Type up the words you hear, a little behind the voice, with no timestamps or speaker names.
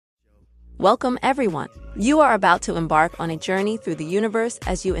Welcome, everyone. You are about to embark on a journey through the universe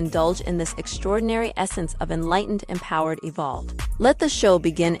as you indulge in this extraordinary essence of enlightened, empowered, evolved. Let the show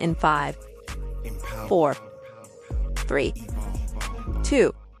begin in 5, 4, 3,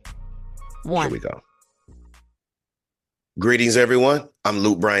 2, 1. Here we go. Greetings, everyone. I'm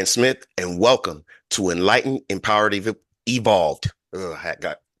Luke Bryan Smith, and welcome to Enlightened, Empowered, Evolved. I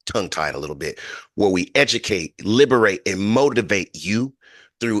got tongue-tied a little bit, where we educate, liberate, and motivate you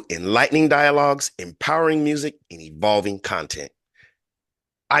through enlightening dialogues, empowering music, and evolving content.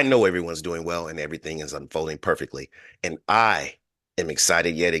 I know everyone's doing well and everything is unfolding perfectly, and I am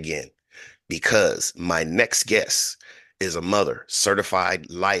excited yet again because my next guest is a mother, certified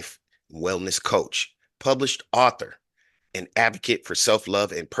life wellness coach, published author, an advocate for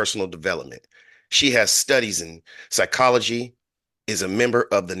self-love and personal development. She has studies in psychology, is a member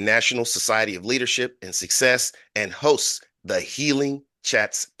of the National Society of Leadership and Success, and hosts the Healing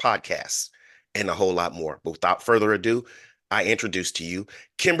Chats podcast, and a whole lot more. But without further ado, I introduce to you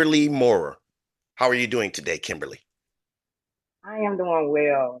Kimberly Moorer. How are you doing today, Kimberly? I am doing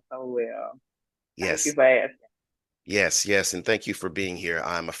well, so well. Yes. Thank you for asking. Yes, and thank you for being here.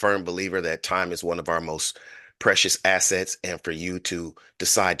 I'm a firm believer that time is one of our most precious assets, and for you to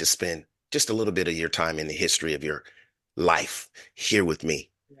decide to spend just a little bit of your time in the history of your life here with me,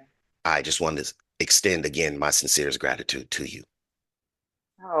 Yeah. I just wanted to extend again my sincerest gratitude to you.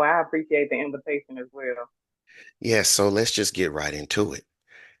 Oh, I appreciate the invitation as well. Yes, so let's just get right into it.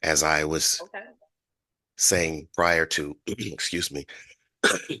 As I was Okay. saying prior to, excuse me,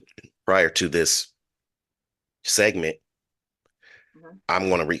 prior to this segment, I'm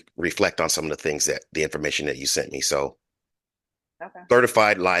going to reflect on some of the things the information that you sent me. So, Okay.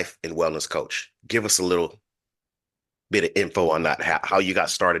 certified life and wellness coach. Give us a little bit of info on that, how you got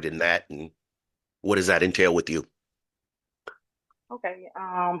started in that, and what does that entail with you? Okay.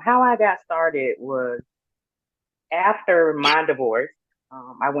 How I got started was after my divorce.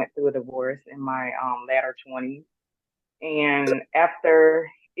 I went through a divorce in my latter 20s, and after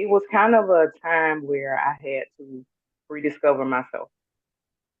it was kind of a time where I had to rediscover myself.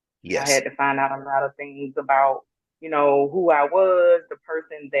 I Yes, had to find out a lot of things about, who I was, the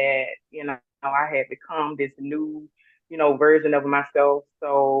person that, I had become, this new, version of myself.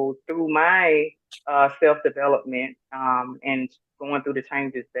 So through my self-development and going through the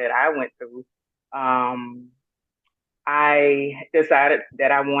changes that I went through, um, I decided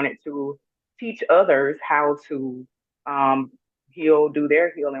that I wanted to teach others how to um, do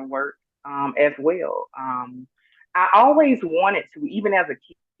their healing work as well. I always wanted to, even as a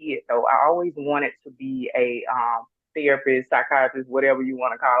kid, though, I always wanted to be a therapist, psychiatrist, whatever you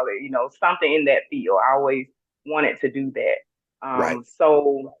want to call it, something in that field. I always wanted to do that. right.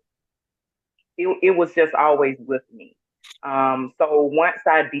 So it was just always with me. So once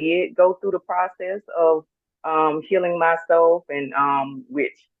I did go through the process of healing myself, and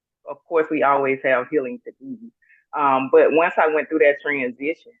which of course we always have healing to do. But once I went through that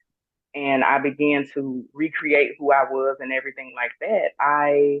transition and I began to recreate who I was and everything like that,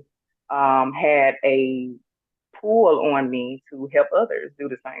 I had a pull on me to help others do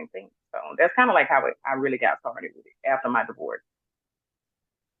the same thing. So that's kind of like how I really got started with it after my divorce.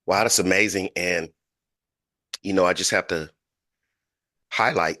 Wow, that's amazing. And, I just have to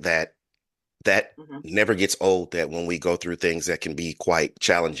highlight that Hmm. never gets old, that when we go through things that can be quite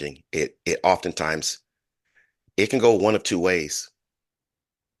challenging, it oftentimes, it can go one of two ways.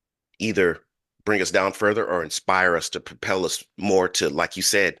 Either bring us down further or inspire us to propel us more to, like you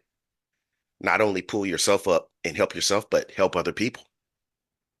said, not only pull yourself up and help yourself, but help other people.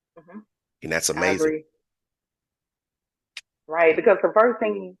 Hmm. And that's I amazing. agree. Right, because the first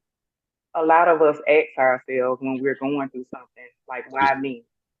thing a lot of us ask ourselves when we're going through something, like, why me?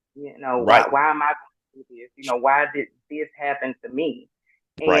 Right, Why am I going through this? Why did this happen to me?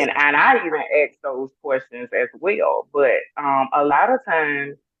 And right, and I even ask those questions as well. But a lot of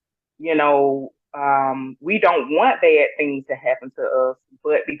times, we don't want bad things to happen to us,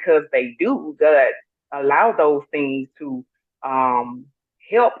 but because they do, God allow those things to um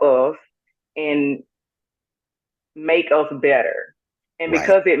help us and make us better. And right,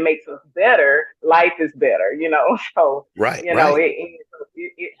 because it makes us better, life is better. So, right, you know, right, it,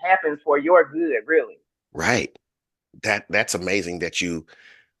 it happens for your good, really. right. That's amazing that you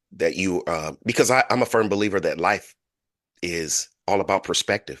because I'm a firm believer that life is all about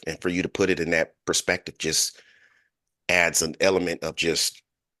perspective. And for you to put it in that perspective just adds an element of just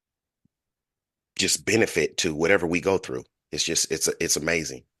benefit to whatever we go through. It's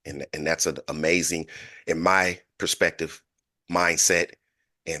amazing. And that's an amazing, in my perspective, mindset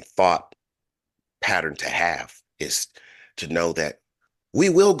and thought pattern to have, is to know that We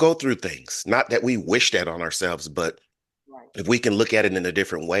will go through things, not that we wish that on ourselves, but Right. if we can look at it in a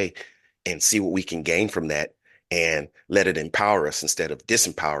different way and see what we can gain from that and let it empower us instead of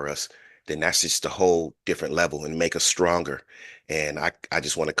disempower us, then that's just a whole different level and make us stronger. And I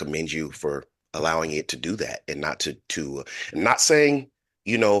just want to commend you for allowing it to do that and not not saying,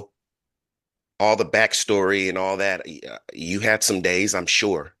 you know, all the backstory and all that. You had some days, I'm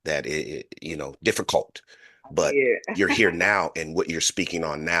sure, that difficult, but Yeah. you're here now, and what you're speaking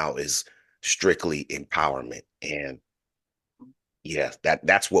on now is strictly empowerment. And yeah,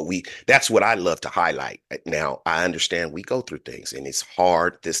 that's what I love to highlight. Now, I understand we go through things and it's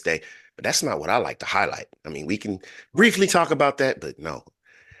hard this day, but that's not what I like to highlight. I mean, we can briefly talk about that, but no,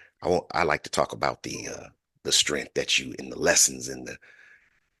 I like to talk about the strength that you and the lessons and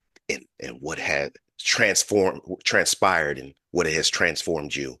what had transpired and what it has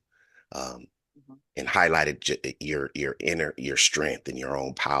transformed you, um, Mhm. and highlighted your strength and your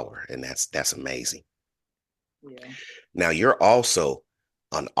own power, and that's amazing. Yeah. Now you're also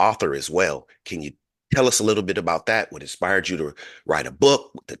an author as well. Can you tell us a little bit about that? What inspired you to write a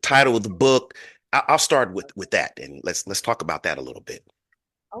book? The title of the book? I'll start with that, and let's talk about that a little bit.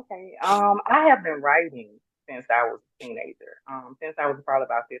 Okay. I have been writing since I was a teenager. Since I was probably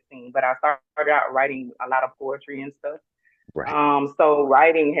about 15, but I started out writing a lot of poetry and stuff. Right. So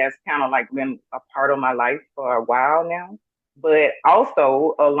writing has kind of like been a part of my life for a while now. But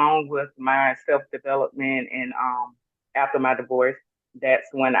also along with my self development and after my divorce, that's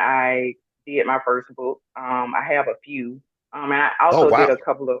when I did my first book. I have a few. And I Oh also did wow. a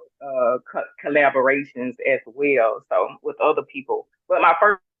couple of collaborations as well, so with other people. But my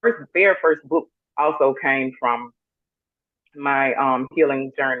very first book also came from my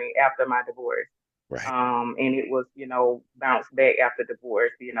healing journey after my divorce. Right. And it was, bounce back after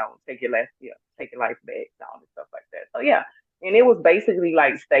divorce, take your life back, all this stuff like that. So yeah, and it was basically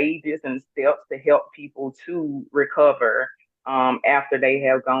like stages and steps to help people to recover after they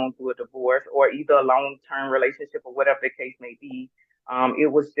have gone through a divorce or either a long-term relationship or whatever the case may be. It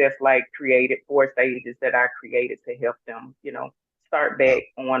was just like created 4 stages that I created to help them, start Wow. back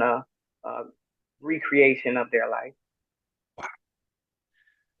on a recreation of their life. Wow.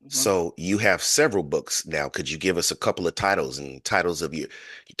 Hmm. So you have several books now. Could you give us a couple of titles and titles of your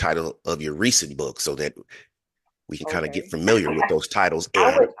title of your recent book so that we can kind of get Okay. familiar with those titles? I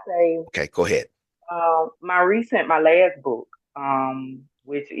And would say okay, go ahead. my last book,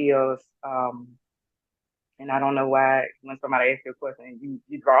 which is, and I don't know why when somebody asks you a question,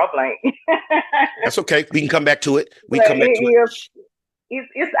 you draw a blank, That's okay. We can come back to it. We but can come back to it.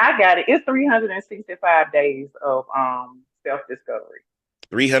 I got it. It's 365 days of self discovery.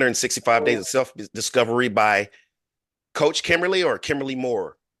 365 Days So of Self-Discovery by Coach Kimberly or Kimberly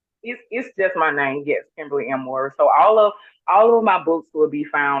Moore. it's just my name, yes, Kimberly M. Moore. So all of my books will be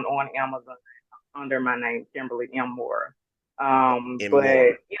found on Amazon under my name, Kimberly M. Moore. M. But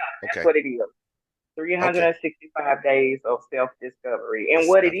Moore. yeah, that's Okay. what it is. Okay. 365 days of self discovery. And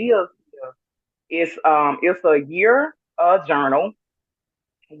what it Discovery. is it's a year journal,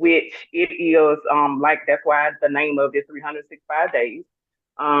 which it is like that's why the name of it 365 days.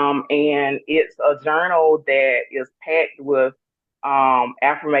 And it's a journal that is packed with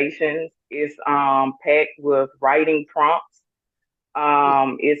affirmations. It's packed with writing prompts.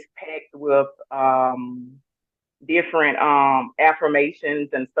 It's packed with different affirmations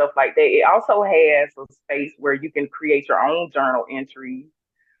and stuff like that. It also has a space where you can create your own journal entries.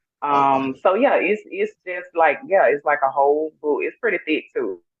 Oh wow. So yeah, it's just like yeah, it's like a whole book. It's pretty thick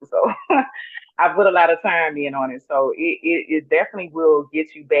too. So I put a lot of time in on it. So it definitely will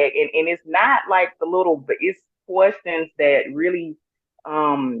get you back. And it's not like the little, but it's questions that really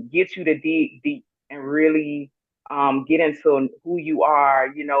get you to dig deep and really get into who you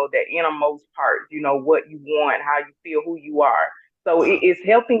are, the innermost part, what you want, how you feel, who you are. So Wow. it's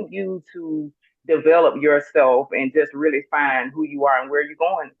helping you to develop yourself and just really find who you are and where you're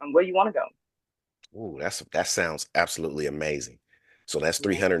going and where you want to go. Ooh, that sounds absolutely amazing. So that's Yeah.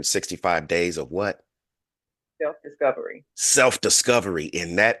 365 days of what? Self discovery. Self-discovery.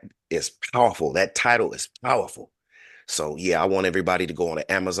 And that is powerful. That title is powerful. So yeah, I want everybody to go on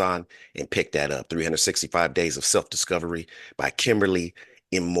to Amazon and pick that up. 365 Days of Self-Discovery by Kimberly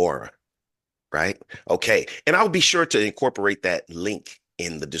Imora. Right? Okay. And I'll be sure to incorporate that link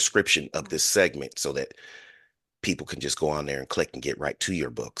in the description of this segment so that people can just go on there and click and get right to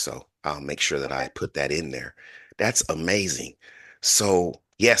your book. So I'll make sure that I Okay. put that in there. That's amazing. So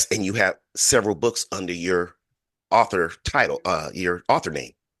yes, and you have several books under your author title, your author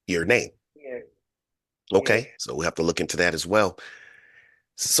name, your name. Yeah. Yes. Okay. So we'll have to look into that as well.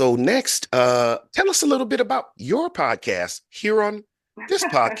 So next, tell us a little bit about your podcast, Huron. this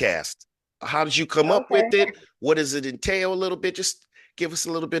podcast. How did you come up Okay. with it? What does it entail a little bit? Just give us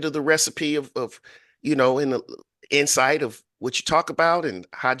a little bit of the recipe of in the insight of what you talk about and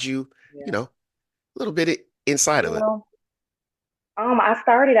how'd you, you Yeah. know, a little bit inside of it. Well, I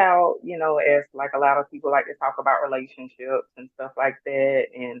started out, as like a lot of people like to talk about relationships and stuff like that.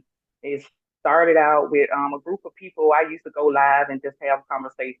 And it started out with a group of people. I used to go live and just have a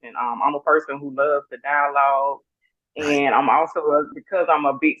conversation. I'm a person who loves to dialogue. Right. And I'm also, because I'm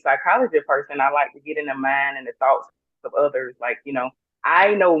a big psychology person, I like to get in the mind and the thoughts of others. Like,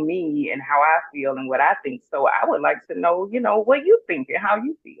 I know me and how I feel and what I think. So I would like to know, what you think and how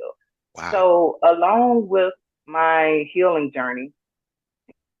you feel. Wow. So along with my healing journey,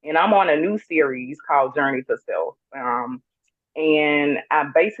 and I'm on a new series called Journey to Self. And I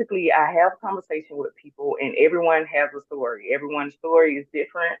have conversation with people, and everyone has a story. Everyone's story is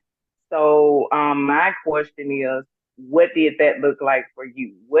different. So my question is, what did that look like for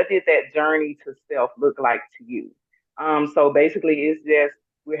you? What did that journey to self look like to you? So basically, it's just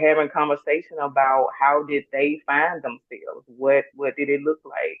we're having conversation about how did they find themselves? What did it look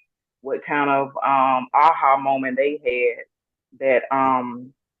like? What kind of aha moment they had that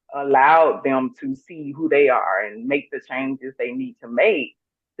allowed them to see who they are and make the changes they need to make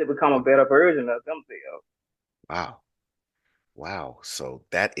to become a better version of themselves. Wow. Wow. So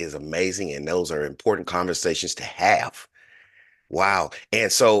that is amazing. And those are important conversations to have. Wow. And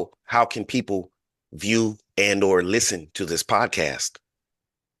so how can people view and or listen to this podcast?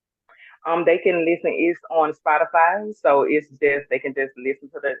 They can listen. It's on Spotify, so it's just they can just listen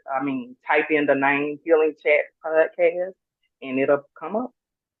to type in the name Healing Chat Podcast, and it'll come up.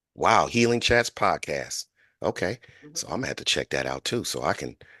 Wow. Healing Chats podcast. Okay. Hmm. So I'm gonna have to check that out too so I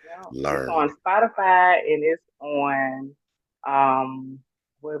can Yeah, it's learn. on Spotify and it's on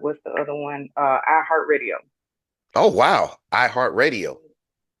what's the other one? iHeartRadio. Oh, wow. iHeartRadio.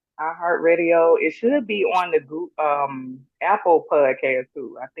 iHeartRadio. It should be on the Apple podcast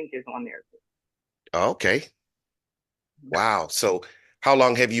too. I think it's on there Okay. too. Wow. So how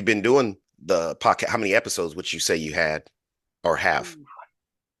long have you been doing the podcast? How many episodes would you say you had or have? Mhm.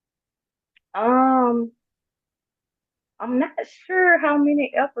 Um, I'm not sure how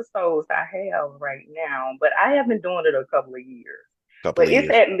many episodes I have right now, but I have been doing it a couple of years. Couple But of it's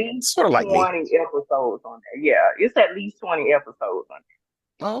years. at least Sort of like me. 20 episodes on there. Yeah, it's at least 20 episodes on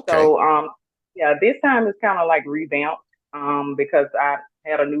Oh, there. okay. So yeah, this time it's kind of like revamped because I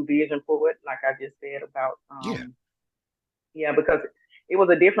had a new vision for it, like I just said about Yeah. yeah, because it was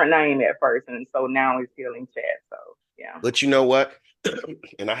a different name at first, and so now it's Healing Chat. So yeah. But you know what?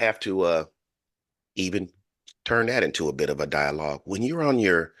 And I have to even turn that into a bit of a dialogue. When you're on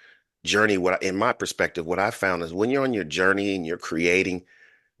your journey, in my perspective, what I found is when you're on your journey and you're creating,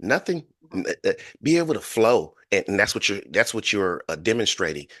 nothing, Mhm. be able to flow. And that's what you're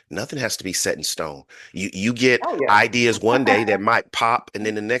demonstrating. Nothing has to be set in stone. You get Oh yeah. ideas one day that might pop, and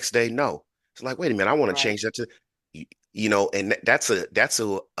then the next day, no. It's like, wait a minute, I want to Right. change that to, you, and that's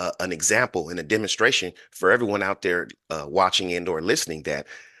an example and a demonstration for everyone out there watching and or listening that,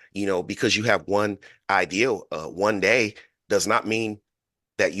 because you have one idea one day does not mean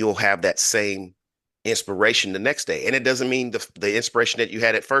that you'll have that same inspiration the next day. And it doesn't mean the inspiration that you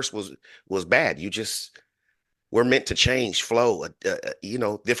had at first was bad. You just were meant to change, flow,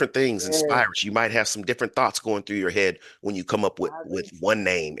 different things Yes, inspire us. You might have some different thoughts going through your head when you come up with I with agree. one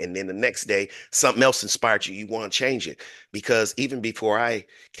name, and then the next day something else inspired you. You want to change it because even before I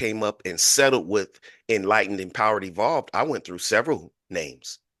came up and settled with Enlightened, Empowered, Evolved, I went through several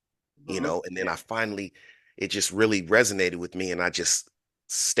names, and then I Yeah. finally, it just really resonated with me and I just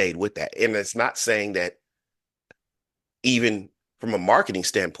stayed with that. And it's not saying that even from a marketing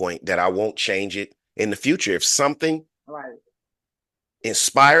standpoint that I won't change it in the future. If something Right.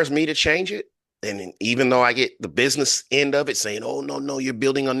 inspires me to change it, and even though I get the business end of it saying, oh, no, no, you're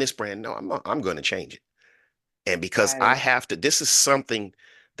building on this brand. No, I'm going to change it. And because I Right. have to, this is something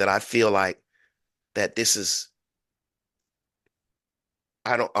that I feel like that this is,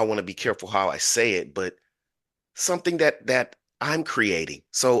 I want to be careful how I say it, but something that I'm creating.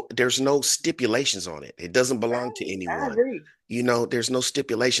 So there's no stipulations on it. It doesn't belong to Right. I anyone. agree. There's no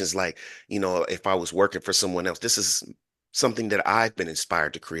stipulations like, if I was working for someone else, this is something that I've been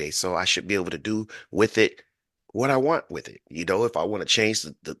inspired to create. So I should be able to do with it what I want with it. If I want to change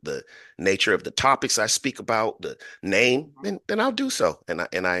the nature of the topics I speak about, the name, Mhm. then I'll do so.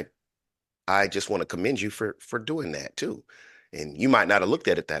 And I just want to commend you for doing that too. And you might not have looked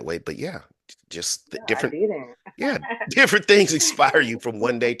at it that way, but yeah, just the Yeah, I different didn't. yeah, different things inspire you from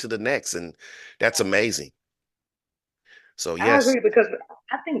one day to the next, and that's amazing. So I yes, agree because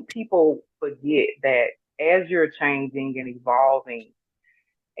I think people forget that as you're changing and evolving,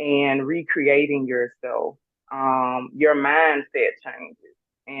 and recreating yourself. Your mindset changes.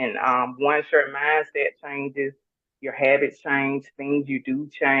 And once your mindset changes, your habits change, things you do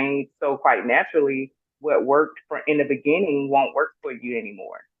change. So quite naturally, what worked for in the beginning won't work for you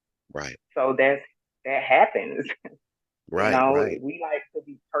anymore. Right. So that happens. You Right. know, Right. we like to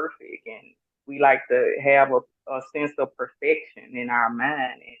be perfect and we like to have a sense of perfection in our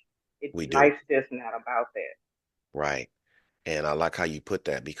mind. And We do. life's just not about that. Right. And I like how you put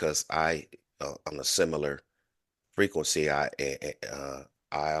that because on a similar frequency, I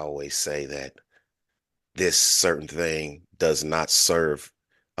always say that this certain thing does not serve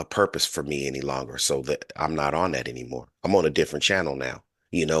a purpose for me any longer, so that I'm not on that anymore. I'm on a different channel now,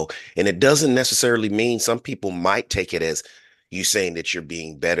 and it doesn't necessarily mean some people might take it as you saying that you're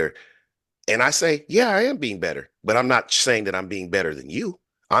being better. And I say, yeah, I am being better, but I'm not saying that I'm being better than you.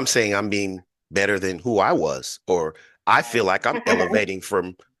 I'm saying I'm being better than who I was, or I feel like I'm Right. elevating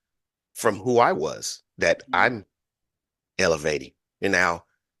from who I was, that I'm elevating. And now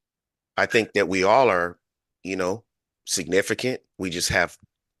I think that we all are, you know, significant. We just have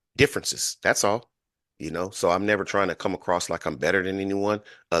differences. That's all. So I'm never trying to come across like I'm better than anyone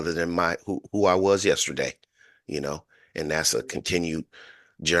other than my who I was yesterday, you know, and that's a continued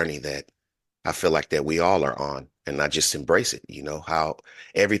journey that I feel like that we all are on, and I just embrace it, how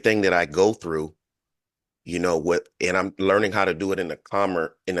everything that I go through, and I'm learning how to do it in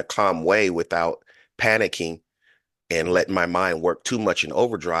a calm way without panicking and letting my mind work too much in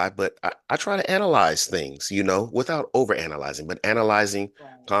overdrive. But I try to analyze things, without over analyzing, but analyzing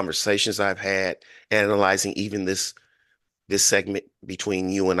Right. conversations I've had, analyzing even this segment between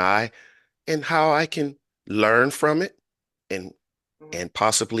you and I, and how I can learn from it and Mhm. and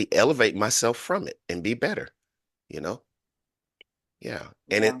possibly elevate myself from it and be better, you know? Yeah.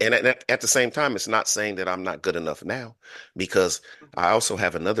 And Yeah. at the same time, it's not saying that I'm not good enough now, because Mhm. I also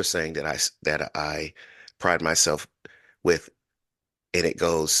have another saying that I pride myself with, and it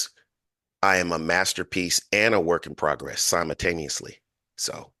goes, I am a masterpiece and a work in progress simultaneously.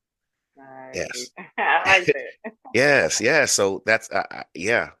 So, Nice. yes. I like that. Yes, yes. So that's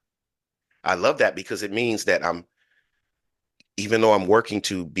yeah. I love that because it means that even though I'm working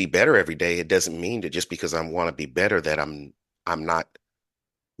to be better every day, it doesn't mean that just because I want to be better that I'm not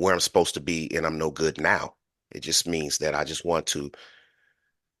where I'm supposed to be and I'm no good now. It just means that I just want to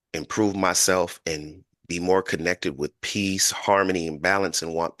improve myself and be more connected with peace, harmony, and balance,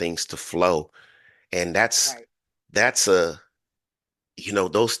 and want things to flow. And Right. that's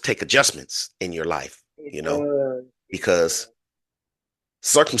those take adjustments in your life, It you know, does. It because does.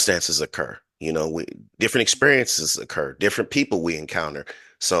 circumstances occur, different experiences occur, different people we encounter.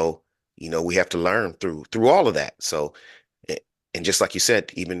 So, we have to learn through all of that. So, a- and just like you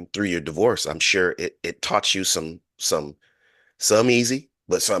said, even through your divorce, I'm sure it taught you some easy,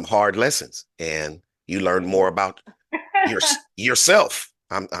 but some hard lessons, and you learn more Yes. about yourself.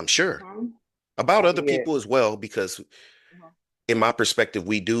 I'm sure Mhm. about I other did. people as well, because Mhm. in my perspective,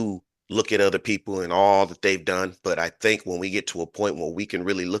 we do look at other people and all that they've done. But I think when we get to a point where we can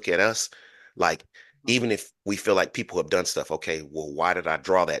really look at us, like, Mhm. even if we feel like people have done stuff, okay, well, why did I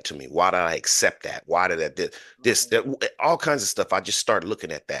draw that to me? Why did I accept that? Why did I this, Right. that, all kinds of stuff? I just started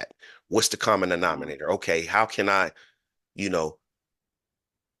looking at that. What's the common Right. denominator? Okay, how can I, you know,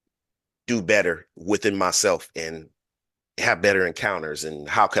 do better within myself and have better encounters? And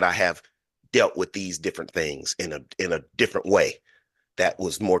how could I have dealt with these different things in a different way that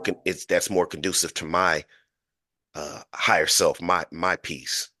was Right. that's more conducive to my higher self, my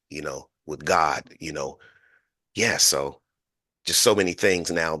peace, with God, yeah. So just so many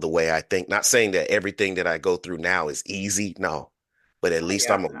things now, the way I think, not saying that everything that I go through now is easy, no, but at Oh least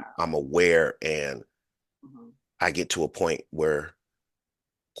yeah. I'm No. I'm aware, and Mhm. I get to a point where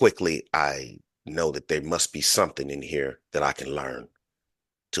quickly I know that there must be something in here that I can learn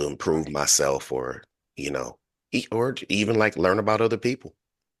to improve Right. myself, or you know or even like learn about other people,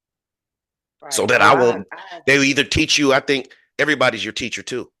 so Right. that Oh, I I won't. I They agree. either teach you, I think everybody's your teacher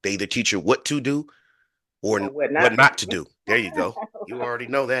too. They either teach you what to do or Or what what not to not to do. do. There you go. You already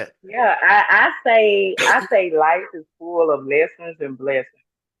know that. Yeah, I say life is full of lessons and blessings,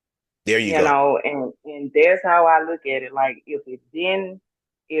 There you go. and that's how I look at it. Like if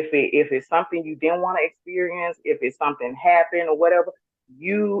it's something you didn't want to experience, if it's something happened or whatever,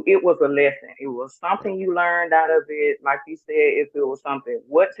 it was a lesson. It was something you learned out of it. Like you said, if it was something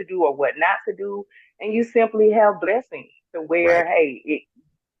what to do or what not to do, and you simply have blessings to Right. where, hey, it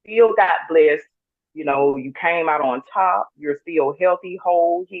still got blessed. You came out on top. You're still healthy,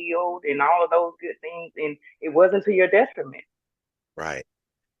 whole, healed, and all of those good things. And it wasn't to your detriment. Right.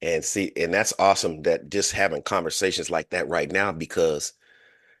 And see, and that's awesome that just having conversations like that right now, because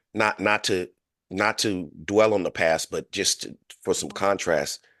not to dwell on the past, but just for some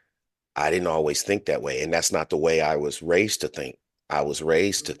contrast, I didn't always think that way, and that's not the way I was raised to think. I was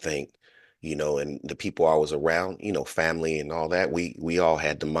raised to think, and the people I was around, family and all that, we all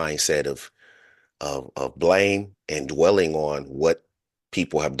had the mindset of blame and dwelling on what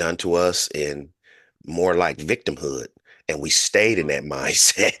people have done to us, and more like victimhood. And we stayed in that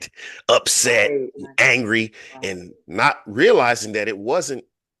mindset, upset, Right, angry, right, and not realizing that it wasn't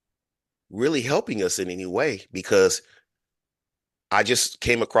really helping us in any way, because I just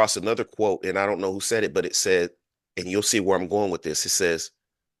came across another quote, and I don't know who said it, but it said, and you'll see where I'm going with this. It says,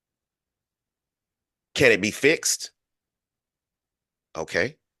 "Can it be fixed?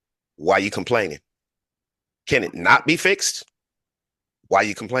 Okay. Why are you complaining? Can it not be fixed? Why are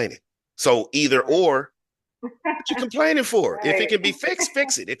you complaining?" So either right, or, what you complaining for? If it right, can be fixed,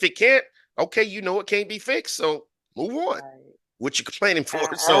 fix it. If it can't, okay, it can't be fixed. So move on. right. What you complaining for?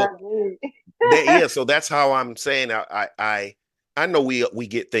 I So agree. yeah, so that's how I'm saying. I know we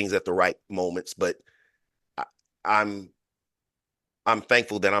get things at the right moments, but I, I'm I'm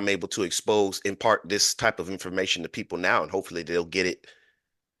thankful that I'm able to impart this type of information to people now, and hopefully they'll get it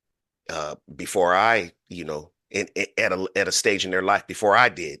before I, at a stage in their life before I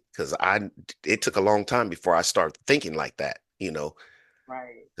did, because it took a long time before I started thinking like that,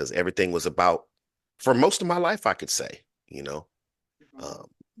 Right. because everything was about, for most of my life, I could say, you know, Mhm. um,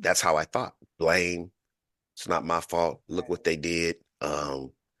 that's how I thought. Blame, it's not my fault. Look Right. what they did.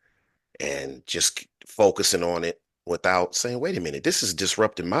 And just focusing on it without saying, wait a minute, this is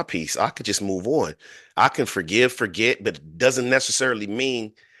disrupting my peace. I could just move on. I can forgive, forget, but it doesn't necessarily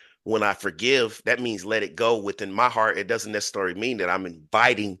mean when I forgive, that means let it go within my heart. It doesn't necessarily mean that I'm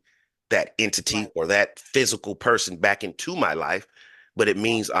inviting that entity Right. or that physical person back into my life, but it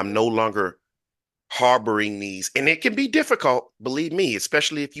means I'm no Absolutely. longer harboring these. And it can be difficult, believe me,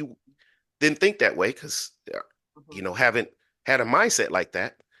 especially if you didn't think that way, because, Mhm. haven't had a mindset like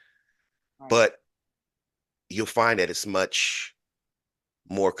that. Right. But you'll find that it's much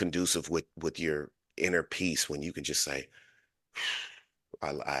more conducive with your inner peace when you can just say,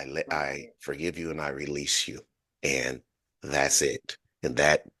 I Right. forgive you and I release you, and that's Right. it. And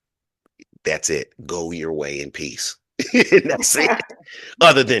that's it. Go your way in peace. And that's it.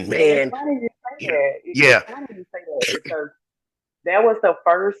 Other than, And it's man, funny you say you know, that. It's yeah. funny you say that because that was the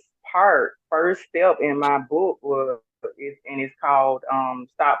first step in my book and it's called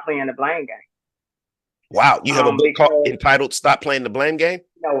Stop Playing the Blame Game. Wow. You have a book Because entitled "Stop Playing the Blame Game"?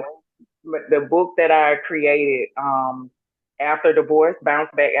 you know the book that I created after divorce, Bounce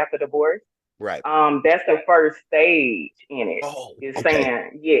Back After Divorce, Right. that's the first stage in it. Oh, Is okay.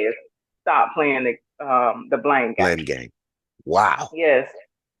 saying yes, stop playing the blame game. Blame game. Wow. Yes,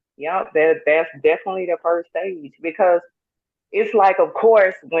 yeah, that's definitely the first stage because it's like, of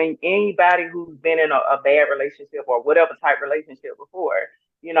course, when anybody who's been in a bad relationship or whatever type relationship before,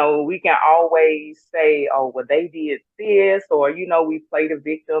 we can always say, oh, well, they did this, or, we play the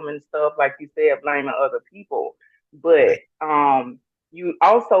victim and stuff, like you said, blaming other people. But Right. you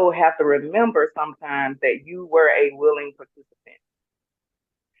also have to remember sometimes that you were a willing participant.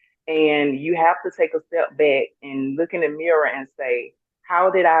 And you have to take a step back and look in the mirror and say, how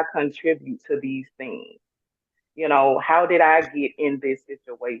did I contribute to these things? How did I get in this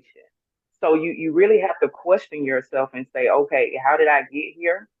situation? So you really have to question yourself and say, okay, how did I get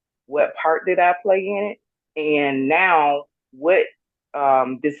here? What part did I play in it? And now what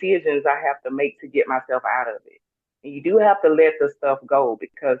decisions I have to make to get myself out of it? And you do have to let the stuff go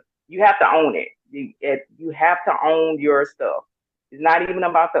because you have to own it. You have to own your stuff. It's not even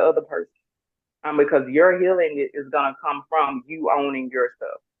about the other person. Because your healing is gonna come from you owning your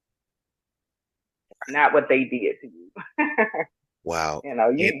stuff, not what they did to you. Wow.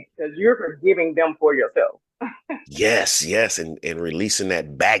 And You because you're forgiving them for yourself. yes, yes, and releasing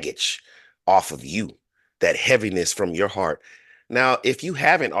that baggage off of you, that heaviness from your heart. Now, if you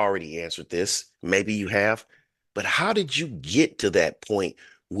haven't already answered this, maybe you have, but how did you get to that point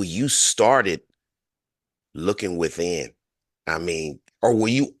where you started looking within? I mean, or were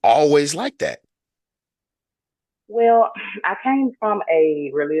you always like that? Well, I came from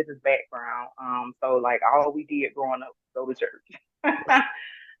a religious background, so like all we did growing up was go to church. Right,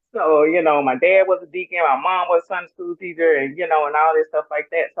 So my dad was a deacon, my mom was a Sunday school teacher, and and all this stuff like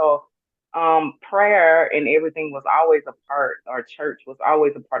that. So, prayer and everything was always a part, or church was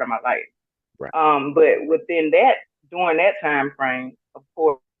always a part of my life. right, But within that, during that time frame, of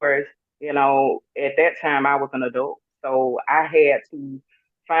course, at that time I was an adult, so I had to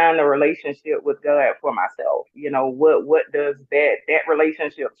find a relationship with God for myself. What does that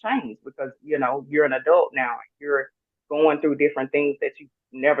relationship change? Because you're an adult now. You're going through different things that you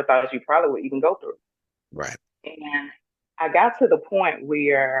never thought you probably would even go through. Right. And I got to the point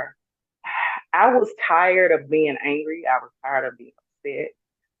where I was tired of being angry. I was tired of being upset.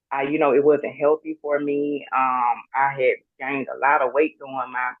 It wasn't healthy for me. I had gained a lot of weight during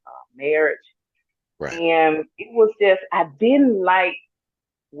my marriage, Right. and it was just I didn't like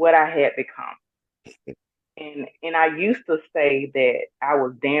what I had become. And I used to say that I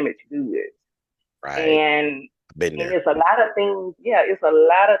was damaged goods. Right. And Been and there. it's a lot of things, yeah, it's a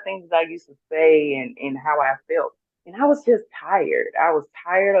lot of things I used to say and how I felt. And I was just tired. I was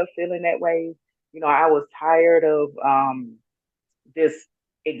tired of feeling that way. I was tired of just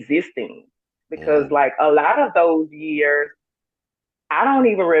existing because Mm. like a lot of those years, I don't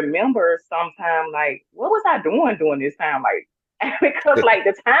even remember sometimes like what was I doing during this time? Like because like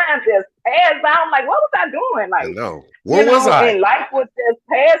the time just passed by. I'm like, what was I doing? I Like, know. Where was I? and life was just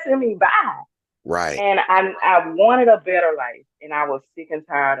passing me by. Right. And I wanted a better life, and I was sick and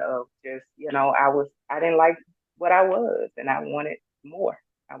tired of just I didn't like what I was, and I wanted more.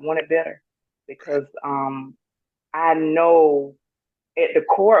 I wanted better because I know at the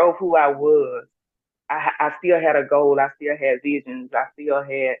core of who I was, I still had a goal. I still had visions. I still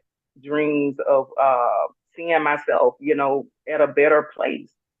had dreams of seeing myself, at a better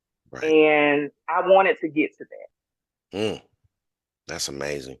place, Right. and I wanted to get to that. Mm. That's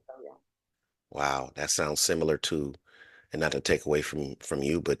amazing. So, yeah. Wow. That sounds similar to, and not to take away from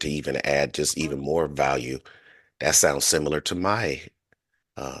you, but to even add just even Mhm. more value. That sounds similar to my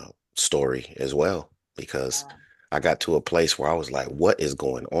uh, story as well, because Wow. I got to a place where I was like, what is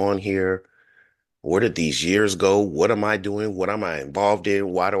going on here? Where did these years go? What am I doing? What am I involved in?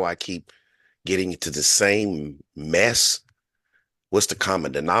 Why do I keep getting into the same mess? What's the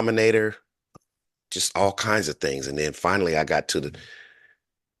common denominator? Just all kinds of things. And then finally I got to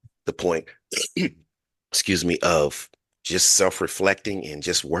the point, excuse me, of just self-reflecting and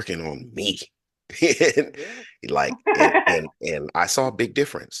just working on me. And Yeah. like and I saw a big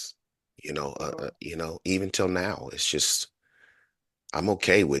difference, even till now. It's just I'm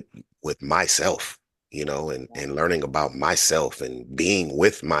okay with myself, and learning about myself and being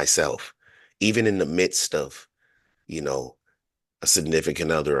with myself, even in the midst of, you know, a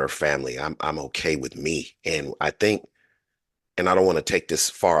significant other or family. I'm okay with me. And I think, and I don't want to take this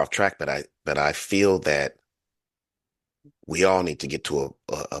far off track, but I feel that we all need to get to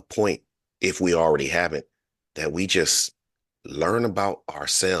a point, if we already haven't, that we just learn about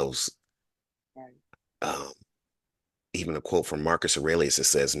ourselves. Right. Um, Even a quote from Marcus Aurelius that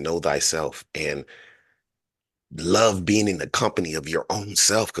says, "Know thyself," and love being in the company of your own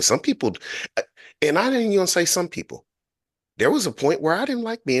self. Because some people, and I didn't even say some people. There was a point where I didn't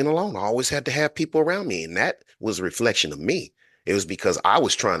like being alone. I always had to have people around me, and that was a reflection of me. It was because I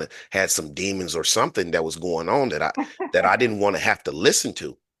was trying to had some demons or something that was going on that I didn't want to have to listen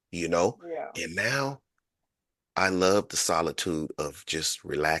to, you know. Yeah. And now I love the solitude of just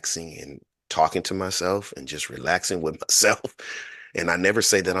relaxing and talking to myself and just relaxing with myself. And I never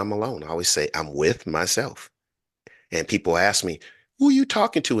say that I'm alone. I always say I'm with myself. And people ask me, who are you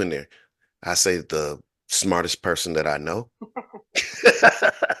talking to in there? I say the smartest person that I know.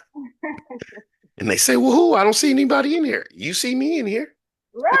 And they say, well, who? I don't see anybody in here. You see me in here.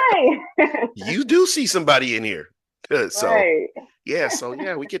 Right. You do see somebody in here. So, Right. yeah,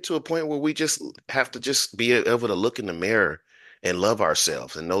 we get to a point where we just have to just be able to look in the mirror and love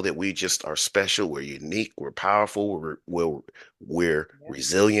ourselves and know that we just are special. We're unique. We're powerful. We're Yeah.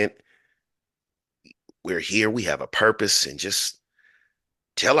 resilient. We're here. We have a purpose, and just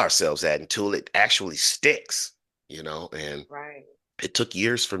tell ourselves that until it actually sticks. And Right. it took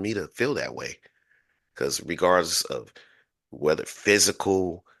years for me to feel that way, because regardless of whether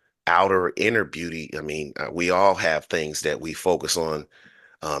physical, outer, or inner beauty, I mean, we all have things that we focus on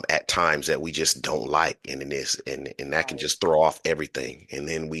at times that we just don't like, and that can Right. just throw off everything. And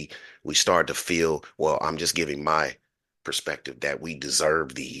then we start to feel, well, I'm just giving my perspective that we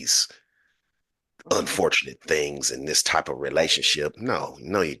deserve these Hmm. unfortunate things in this type of Right. relationship. No,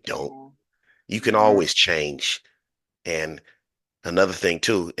 no, you don't. Yeah. You can Yeah. always change. And another thing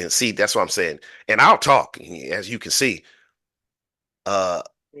too, and see, that's what I'm saying. And I'll talk, as you can see. Uh,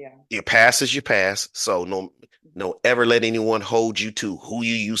 Yeah. your past is your past, so no ever let anyone hold you to who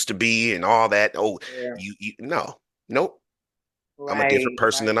you used to be and all that. Oh, Yeah. you no, nope. I'm a different Right.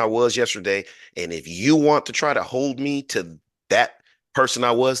 person than Right. I was yesterday. And if you want to try to hold me to that person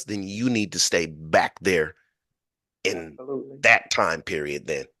I was, then you need to stay back there in Absolutely. that time period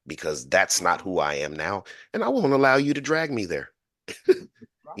then, because that's not Right. who I am now. And I won't allow you to drag me there. Right.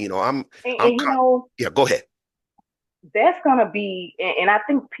 You know, I'm And, I'm and yeah, go ahead. that's gonna be, and I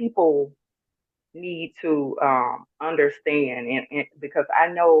think people need to understand, and because I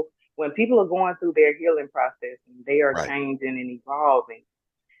know when people are going through their healing process and they are Right. changing and evolving,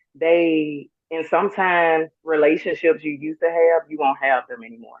 they and sometimes relationships you used to have, you won't have them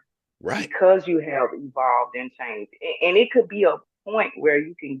anymore Right. because you have evolved and changed. And it could be a point where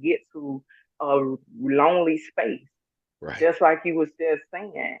you can get to a lonely space, Right. just like you was just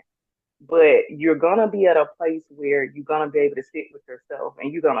saying. But you're gonna be at a place where you're gonna be able to sit with yourself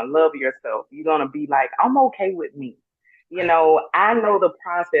and you're gonna love yourself. You're gonna be like, I'm okay with me. Right. I know the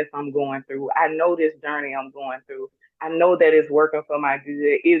process I'm going through. I know this journey I'm going through. I know that it's working for my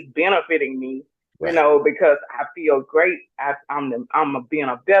good. It's benefiting me, Right. because I feel great. Being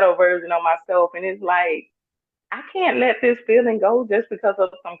a better version of myself. And it's like, I can't let this feeling go just because of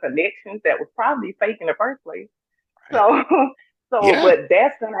some connections that was probably fake in the first place. Right. So, Yeah. but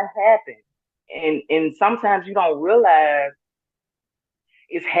that's gonna happen, and sometimes you don't realize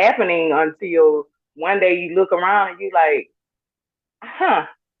it's happening until one day you look around and you like, huh,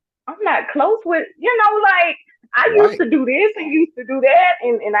 I'm not close with, like I used Right. to do this and used to do that,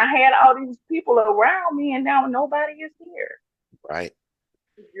 and I had all these people around me, and now nobody is here. Right.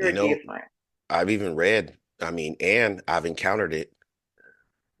 You You're know, different. I've even read, I mean, and I've encountered it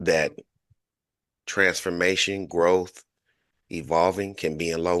that transformation, growth, evolving can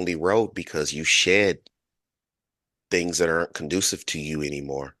be a lonely road because you shed things that aren't conducive to you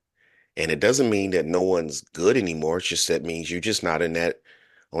anymore. And it doesn't mean that no one's good anymore. It's just that means you're just not in that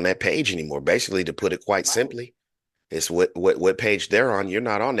on that page anymore. Basically, to put it quite Right. simply, it's what page they're on. You're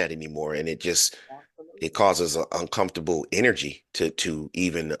not on that anymore, and it Absolutely. causes an uncomfortable energy to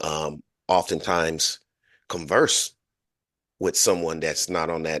even oftentimes converse with someone that's not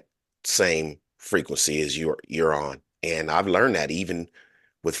on that same frequency as you're on. And I've learned that even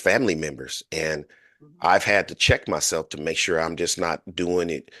with family members. And Mhm. I've had to check myself to make sure I'm just not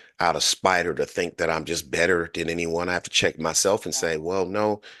doing it out of spite or to think that I'm just better than anyone. I have to check myself and say, well,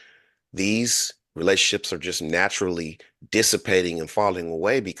 no, these relationships are just naturally dissipating and falling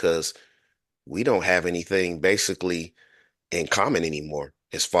away because we don't have anything basically in common anymore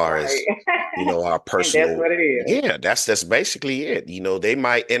as far Right. as our And that's personal. what it is. Yeah, that's basically it. They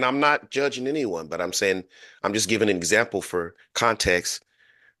might, and I'm not judging anyone, but I'm saying I'm just giving an example for context.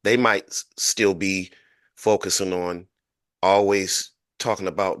 They might still be focusing on always talking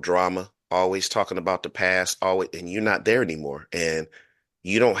about drama, always talking about the past, always, and you're not there anymore. And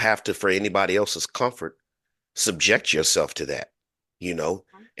you don't have to, for anybody else's comfort, subject yourself to that, you know,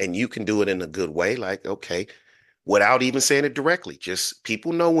 and you can do it in a good way. Like, okay, without even saying it directly, just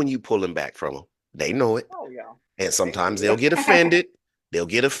people know when you pulling back from them. They know it. Oh yeah. And They sometimes feel. they'll get offended. They'll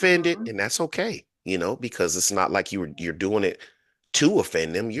get offended, Mhm. and that's okay, because it's not like you're doing it to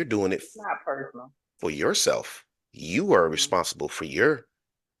offend them. You're doing it It's not personal. for yourself. You are Mhm. responsible for your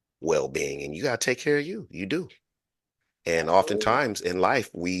well-being, and you got to take care of you. You do. And Absolutely. oftentimes in life,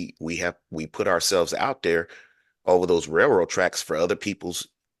 we put ourselves out there over those railroad tracks for other people's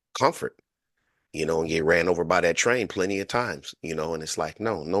comfort, and get ran over by that train plenty of times, and it's like,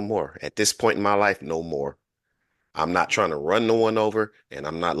 no, no more. At this point in my life, no more. I'm not trying to run no one over, and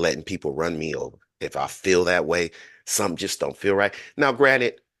I'm not letting people run me over. If I feel that way, some just don't feel right. Now,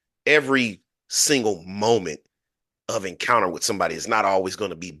 granted, every single moment of encounter with somebody is not always going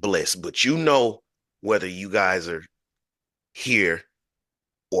to be bliss, but whether you guys are here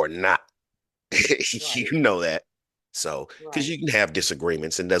or not. You Right. know that. So, because Right. you can have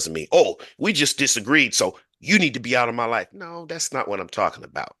disagreements and doesn't mean, oh, we just disagreed, so you need to be out of my life. No, that's not what I'm talking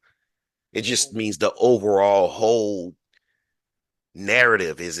about. It just Right. means the overall whole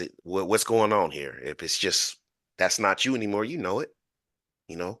narrative. Is it what's going on here? If it's just that's not you anymore, you know it,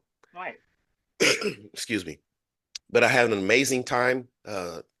 you know. Right. Excuse me. But I had an amazing time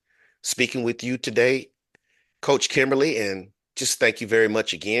speaking with you today, Coach Kimberly, and just thank you very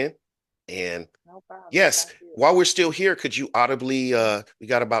much again. And No problem. yes, Thank you. while we're still here, could you audibly, we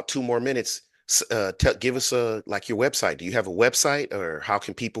got about 2 more minutes, give us like your website. Do you have a website or how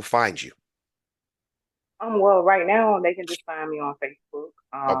can people find you? Well, right now they can just find me on Facebook.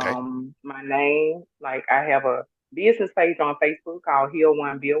 Okay. My name, like I have a business page on Facebook called Heal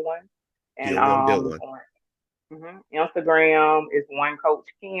One Build One, and Heal one, build one. on Instagram is One Coach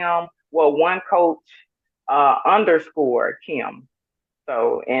Kim. Well, One Coach underscore Kim.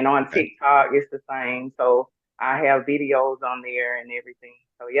 So, and on Okay. TikTok it's the same. So I have videos on there and everything.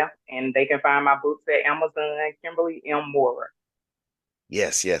 So yeah, and they can find my books at Amazon. Kimberly M. Moorer.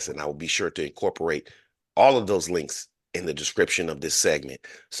 Yes, yes. And I will be sure to incorporate all of those links in the description of this segment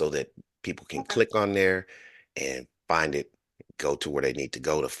so that people can Okay. click on there and find it, go to where they need to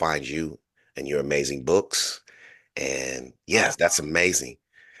go to find you and your amazing books. And yes, that's Awesome. amazing.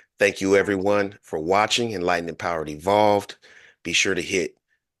 Thank you, everyone, for watching Enlightened, Empowered, Evolved. Be sure to hit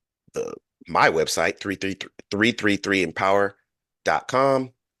my website,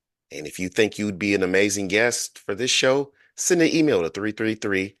 333empower.com. And if you think you'd be an amazing guest for this show, send an email to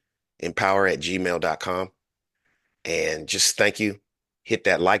 333empower@gmail.com. And just thank you. Hit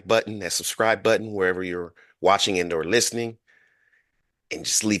that like button, that subscribe button, wherever you're watching and or listening. And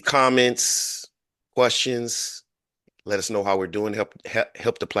just leave comments, questions. Let us know how we're doing. Help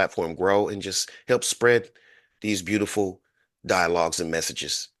the platform grow and just help spread these beautiful dialogues and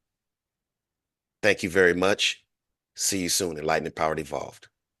messages. Thank you very much. See you soon. Enlightened, Empowered, Evolved.